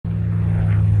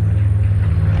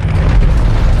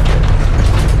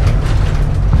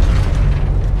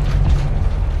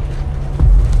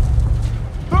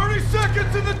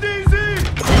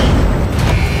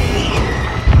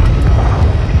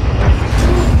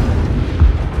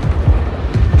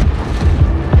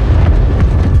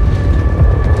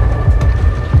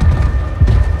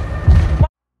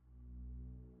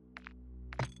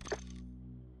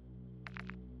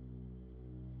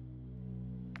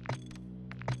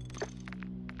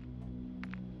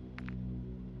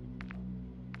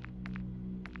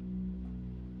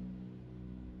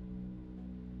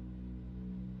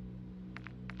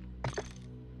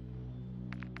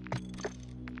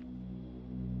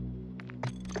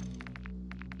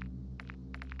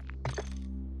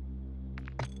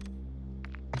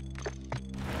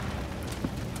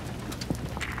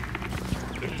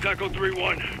Echo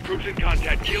 3-1. Troops in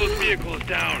contact. Kilo's vehicle is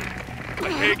down.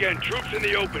 I say again, troops in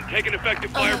the open, taking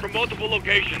effective fire from multiple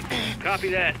locations. Copy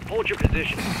that. Hold your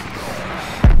position.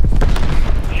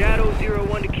 Shadow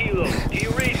 01 to Kilo. Do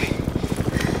you read me?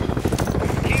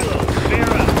 Kilo,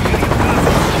 Vera, do you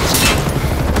copy?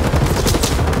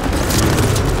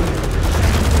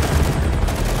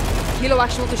 Kilo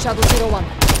actual to Shadow 01.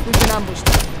 We've been ambushed.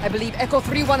 I believe Echo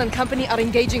 3-1 and company are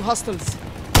engaging hostiles.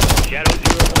 Shadow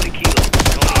 01 to Kilo.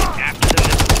 Tony, after the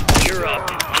missile. You're up.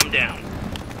 I'm down.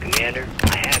 Commander,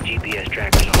 I have GPS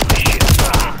trackers on my ship.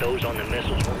 Those on the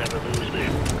missiles will never lose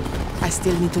them. I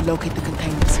still need to locate the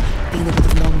containers. Dana would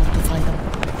have known where to find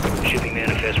them. Shipping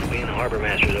manifest will be in the Harbor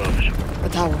Master's office. The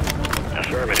tower.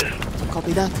 Affirmative.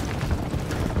 Copy that.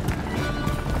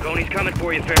 Coney's coming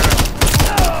for you,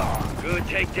 Farah. Good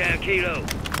takedown, Kilo.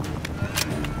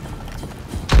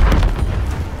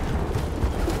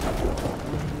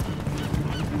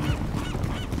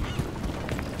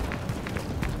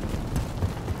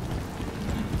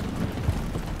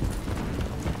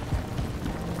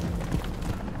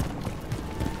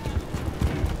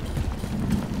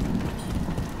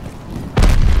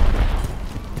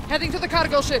 Heading to the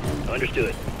cargo ship.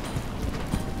 Understood.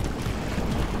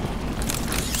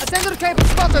 Ascender cable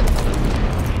spotted.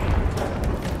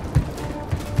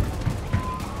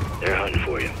 They're hunting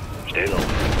for you. Stay low.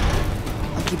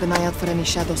 I'll keep an eye out for any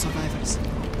shadow survivors.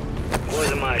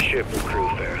 Boys on my ship were crew,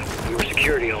 Farah. We were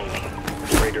security only.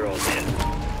 Afraid they're all dead.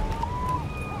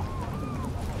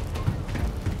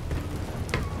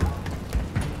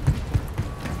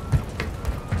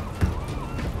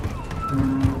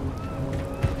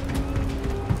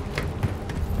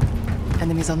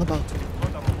 Enemies on the boat.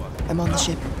 I'm on the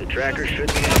ship. The tracker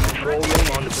should be in the control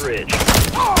room on the bridge.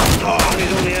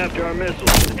 He's only after our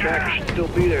missiles. The tracker should still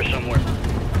be there somewhere.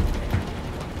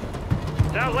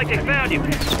 Sounds like they found you.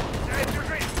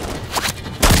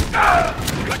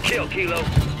 Good kill, Kilo.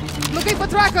 Looking for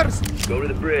trackers! Go to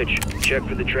the bridge. Check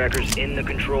for the trackers in the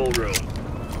control room.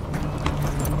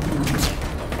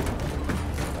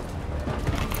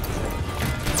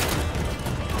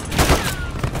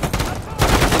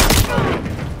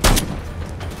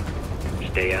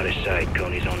 Stay out of sight.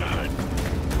 Coney's on the hunt.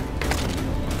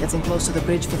 Getting close to the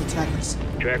bridge for the trackers.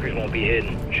 Trackers won't be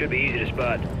hidden. Should be easy to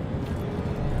spot.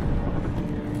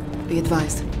 Be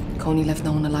advised, Coney left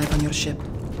no one alive on your ship.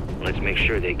 Let's make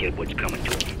sure they get what's coming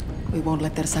to them. We won't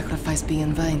let their sacrifice be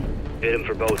in vain. Hit them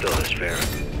for both of us,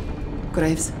 Farah.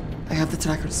 Graves, I have the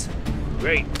trackers.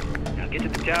 Great. Now get to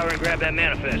the tower and grab that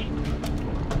manifest.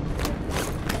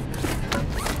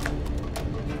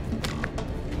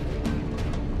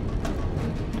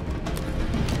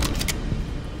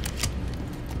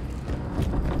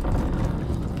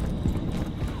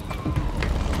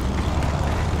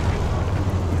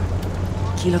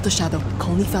 Kilo to Shadow.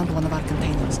 Coney found one of our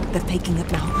containers. They're taking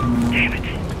it now. Damn it.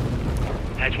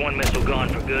 That's one missile gone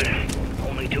for good.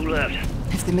 Only two left.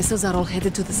 If the missiles are all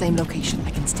headed to the same location,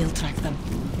 I can still track them.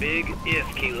 Big if,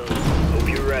 Kilo. Hope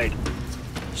you're right.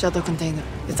 Shadow container.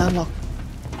 It's unlocked.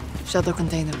 Shadow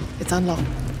container. It's unlocked.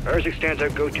 Urzik stands our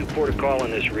go-to port of call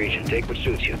in this region. Take what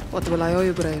suits you. What will I owe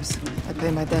you, Graves? I pay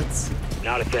my debts.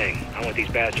 Not a thing. I want these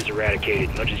bastards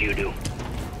eradicated, much as you do.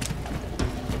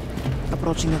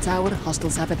 Approaching the tower,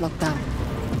 hostiles have it locked down.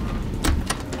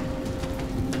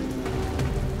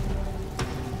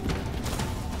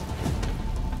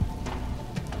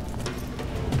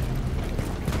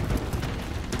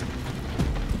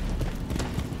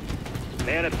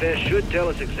 Manifest should tell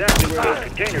us exactly where those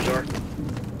containers are.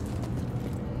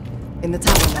 In the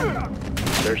tower now.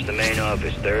 Search the main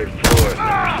office, 3rd floor,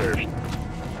 never searched.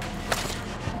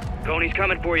 Coney's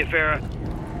coming for you, Farah.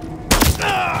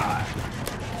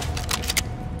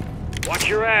 Watch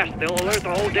your ass, they'll alert the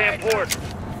whole damn port.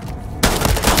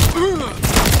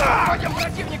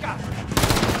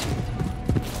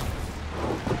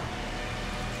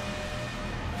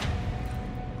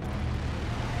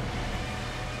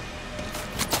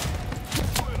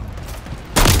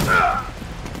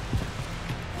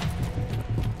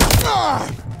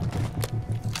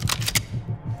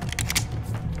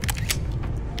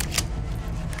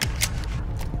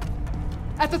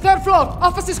 At the 3rd floor,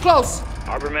 office is close.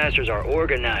 Harbor Masters are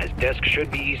organized. Desks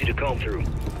should be easy to comb through.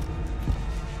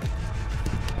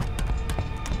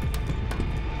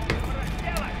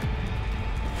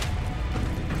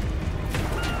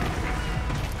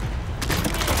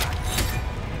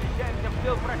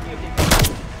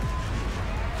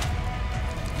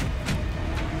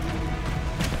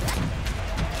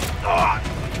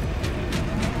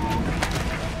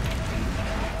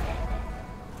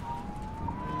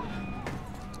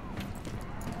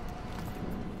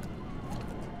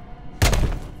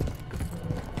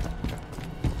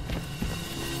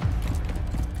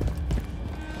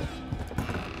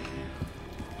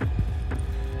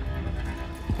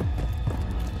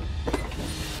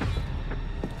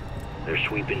 They're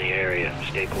sweeping the area.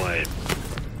 Stay quiet.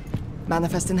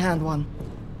 Manifest in hand, one.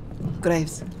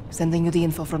 Graves, sending you the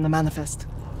info from the manifest.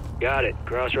 Got it.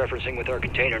 Cross-referencing with our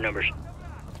container numbers.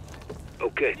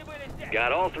 Okay.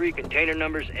 Got all 3 container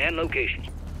numbers and locations.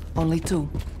 Only 2.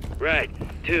 Right.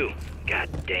 2.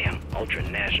 Goddamn.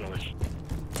 Ultra-nationalists.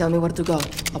 Tell me where to go.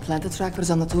 I'll plant the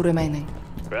trackers on the 2 remaining.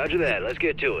 Roger that. Let's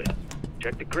get to it.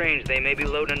 Check the cranes. They may be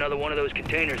loading another one of those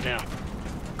containers now.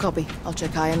 Copy. I'll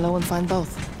check high and low and find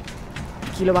both.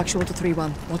 Kilo Actual to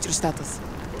 3-1. What's your status?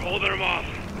 We're holding them off.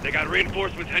 They got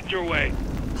reinforcements headed your way.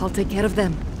 I'll take care of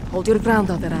them. Hold your ground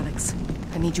out there, Alex.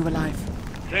 I need you alive.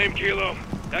 Same, Kilo.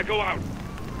 Echo out.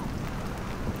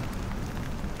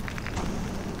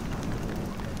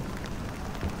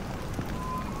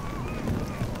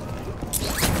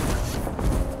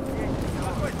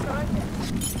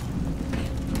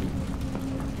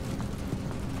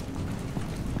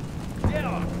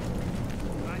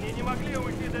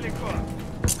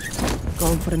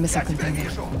 Going for a missile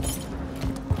container.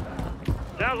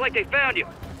 Sounds like they found you.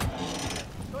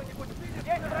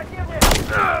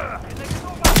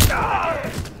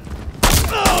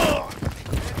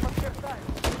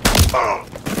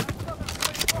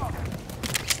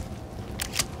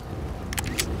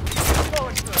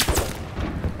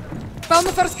 Found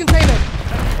the first container!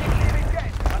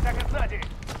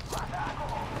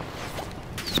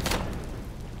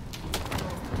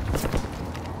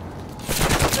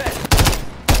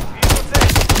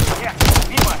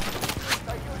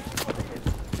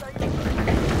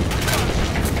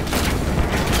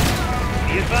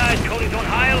 Be advised, Cody's on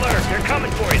high alert. They're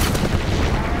coming for you.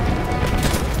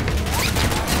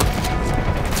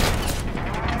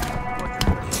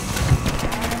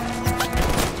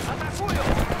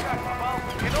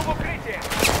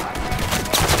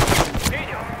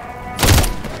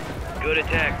 Good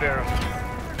attack, Barrow.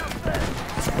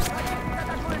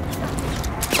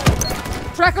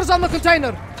 Trackers on the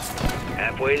container!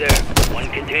 Halfway there. 1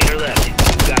 container left. You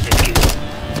got this, Kilo.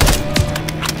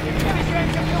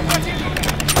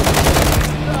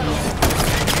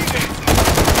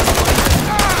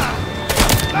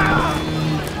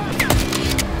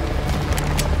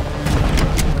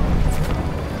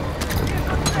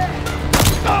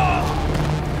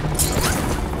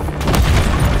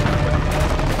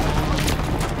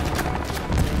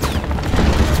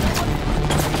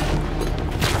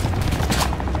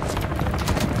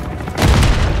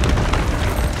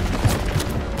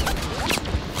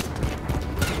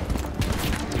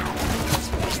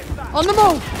 On the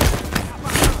move!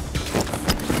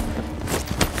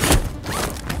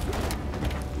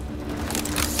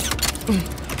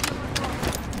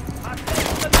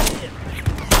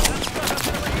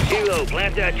 Kilo,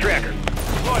 plant that tracker.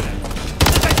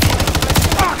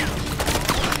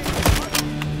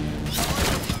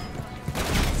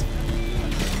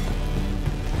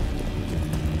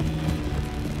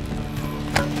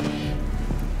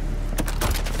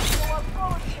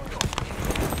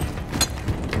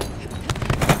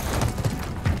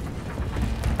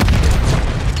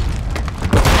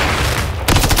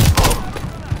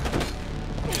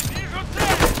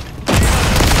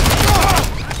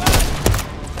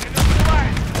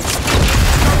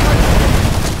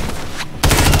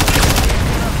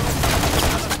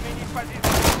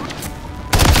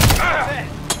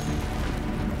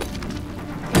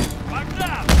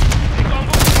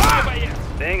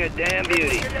 Thing a damn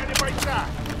beauty.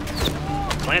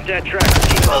 Plant that tracker,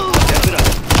 Kilo. Step it up.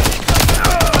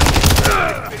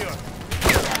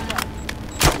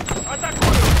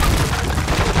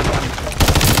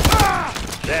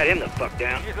 Sat him the fuck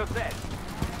down.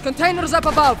 Containers up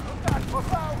above!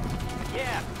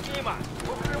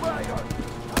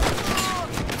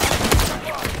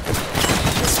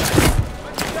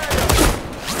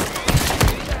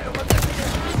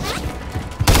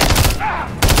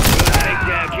 Take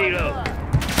down, Kilo.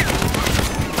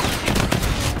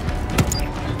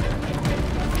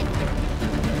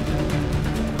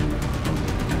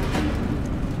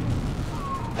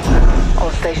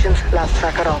 All stations, last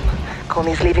tracker on.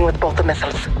 Coney's leaving with both the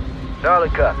missiles.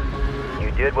 Solid copy.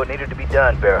 You did what needed to be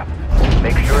done, Barrow.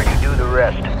 Make sure you do the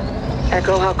rest.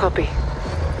 Echo, how copy?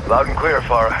 Loud and clear,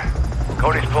 Farah.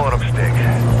 Cody's pulling up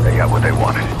stakes. They got what they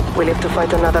wanted. We live to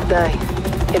fight another day.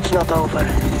 It's not over.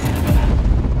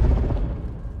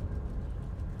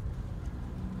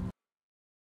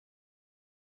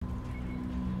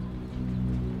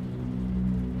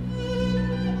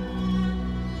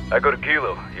 I go to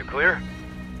Kilo. You clear?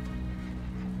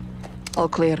 All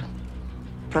clear.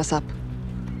 Press up.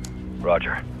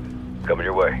 Roger. Coming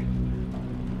your way.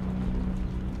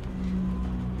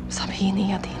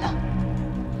 سامحيني يا دينا.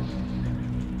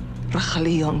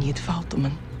 رخليهم يتفاوتوا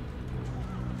من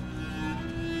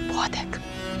بوعدك.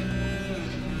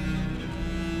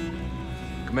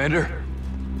 Commander?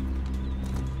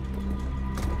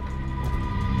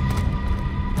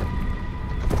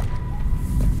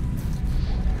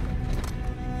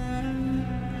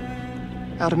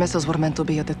 Our missiles were meant to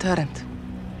be a deterrent.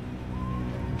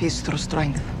 Peace through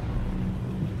strength.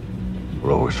 It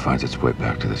always finds its way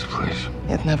back to this place.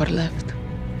 It never left.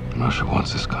 Russia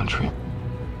wants this country.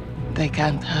 They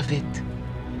can't have it.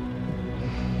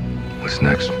 What's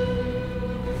next?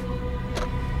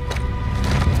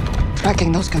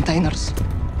 Tracking those containers.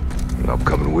 I'm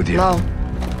coming with you. No.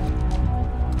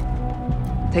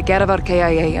 Take care of our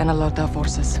KIA and alert our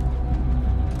forces.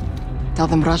 Tell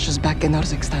them Russia's back in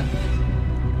Urzikstan.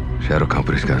 Shadow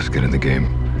Company's got us skin in the game.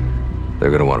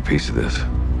 They're gonna want a piece of this.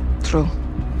 True.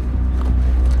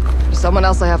 There's someone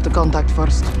else I have to contact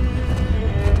first.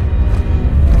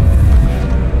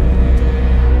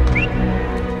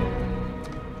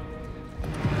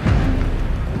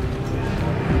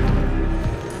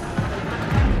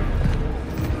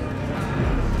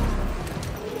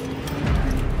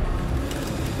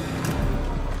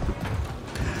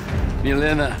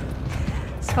 Милена,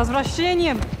 С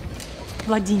возвращением,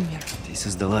 Владимир. ты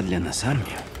создала для нас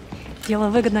армию. Дело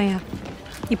выгодное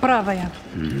и правое.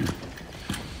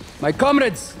 My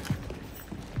comrades,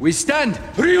 we stand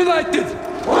reunited!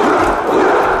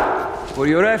 For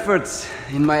your efforts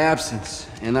in my absence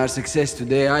and our success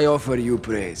today, I offer you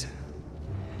praise.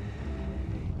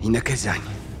 И наказание.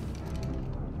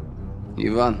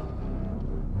 Иван,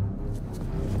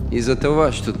 из-за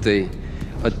того, что ты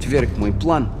отверг мой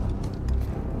план,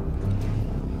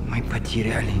 мы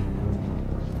потеряли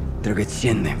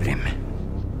драгоценное время.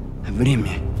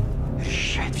 Время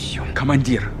решает все.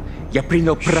 Командир, я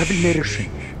принял правильное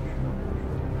решение.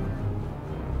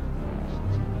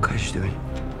 Каждый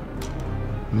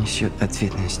несет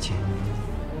ответственности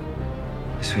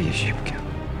за свои ошибки.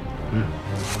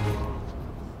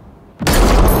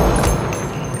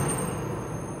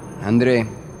 Андрей,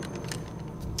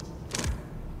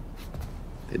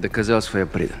 ты доказал свою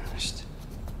преданность.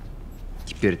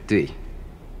 Теперь ты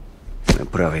моя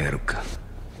правая рука.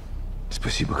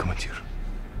 Спасибо, командир.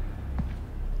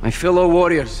 My fellow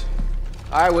warriors,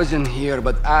 I wasn't here,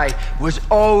 but I was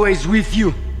always with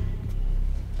you.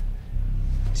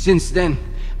 Since then,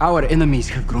 our enemies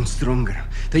have grown stronger.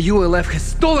 The ULF has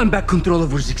stolen back control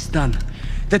of Urzikstan.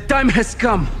 The time has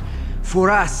come for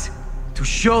us to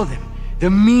show them the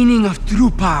meaning of true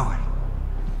power.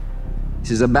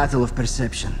 This is a battle of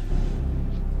perception.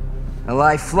 A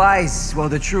lie flies while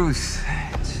the truth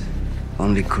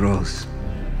only grows.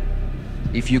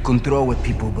 If you control what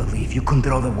people believe, you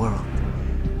control the world.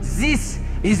 This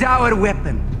is our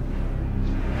weapon.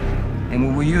 And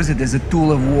we will use it as a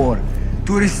tool of war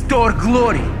to restore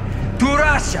glory to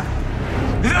Russia.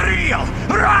 The real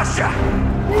Russia!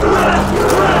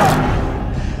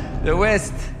 The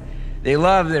West, they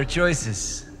love their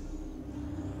choices.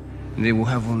 They will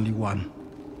have only one.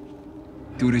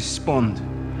 To respond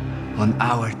on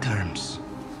our terms.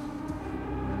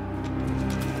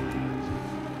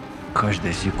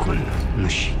 Каждая секунда на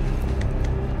счету.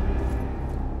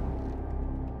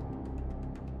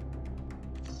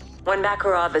 When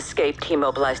Makarov escaped, he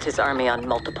mobilized his army on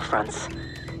multiple fronts.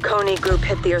 Kony group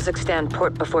hit the Urzikstan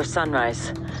port before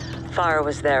sunrise. Farah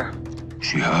was there.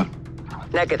 She hurt?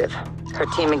 Negative. Her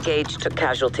team engaged, took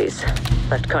casualties.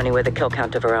 Left Kony with a kill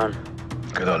count of her own.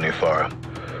 Good on you, Farah.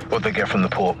 What'd they get from the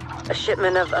port? A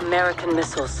shipment of American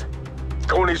missiles.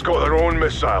 Kony's got their own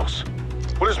missiles.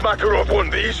 What does Makarov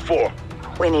want these for?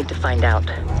 We need to find out.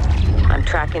 I'm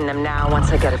tracking them now. Once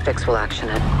I get a fix, we'll action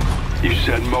it. You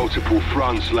said multiple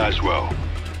fronts, Laswell.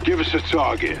 Give us a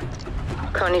target.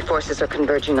 Kony forces are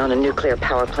converging on a nuclear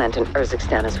power plant in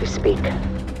Urzikstan as we speak.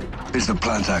 Is the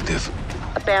plant active?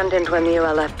 Abandoned when the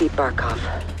ULF beat Barkov.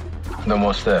 Then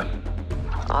what's there?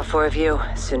 All four of you,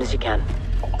 as soon as you can.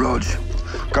 Rog,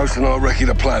 Ghost and I'll recce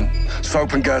the plant.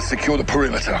 Soap and Gaz secure the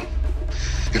perimeter.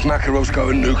 If Makarov's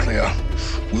going nuclear,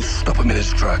 we'll stop him in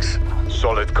his tracks.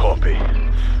 Solid copy.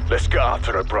 Let's get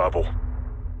after it, Bravo.